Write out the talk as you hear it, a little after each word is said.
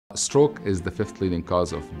Stroke is the fifth leading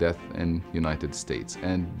cause of death in the United States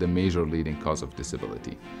and the major leading cause of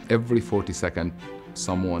disability. Every 40 seconds,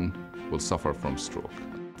 someone will suffer from stroke.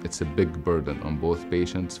 It's a big burden on both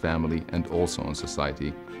patients, family, and also on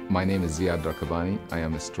society. My name is Ziad Darkabani. I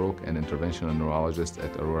am a stroke and interventional neurologist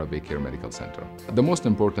at Aurora BayCare Medical Center. The most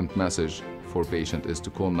important message for patients is to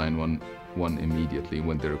call 911 immediately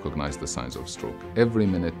when they recognize the signs of stroke. Every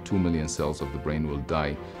minute, 2 million cells of the brain will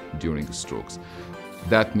die during strokes.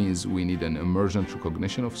 That means we need an emergent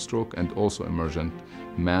recognition of stroke and also emergent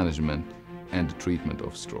management and treatment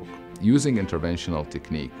of stroke. Using interventional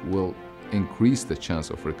technique will increase the chance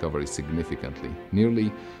of recovery significantly.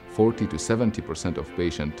 Nearly 40 to 70% of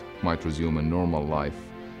patients might resume a normal life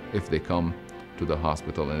if they come to the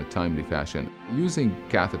hospital in a timely fashion. Using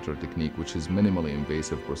catheter technique, which is minimally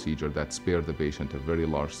invasive procedure that spare the patient a very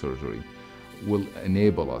large surgery, will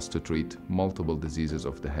enable us to treat multiple diseases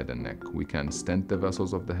of the head and neck. We can stent the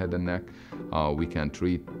vessels of the head and neck. We can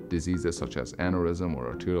treat diseases such as aneurysm or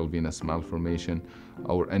arterial venous malformation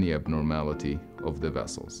or any abnormality of the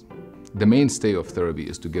vessels. The mainstay of therapy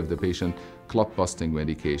is to give the patient clot-busting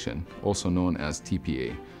medication, also known as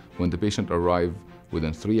TPA. When the patient arrives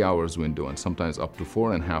within 3 hours window and sometimes up to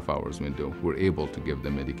 4.5 hours window, we're able to give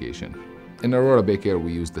the medication. In Aurora BayCare,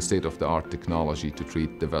 we use the state-of-the-art technology to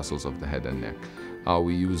treat the vessels of the head and neck.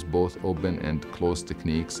 We use both open and closed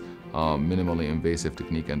techniques, minimally invasive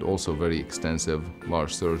technique, and also very extensive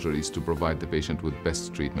large surgeries to provide the patient with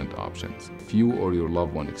best treatment options. If you or your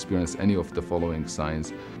loved one experience any of the following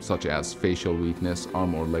signs, such as facial weakness,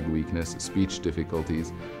 arm or leg weakness, speech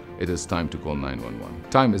difficulties, it is time to call 911.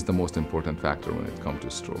 Time is the most important factor when it comes to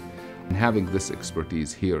stroke. And having this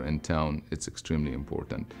expertise here in town, it's extremely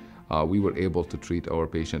important. We were able to treat our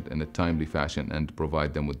patient in a timely fashion and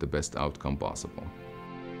provide them with the best outcome possible.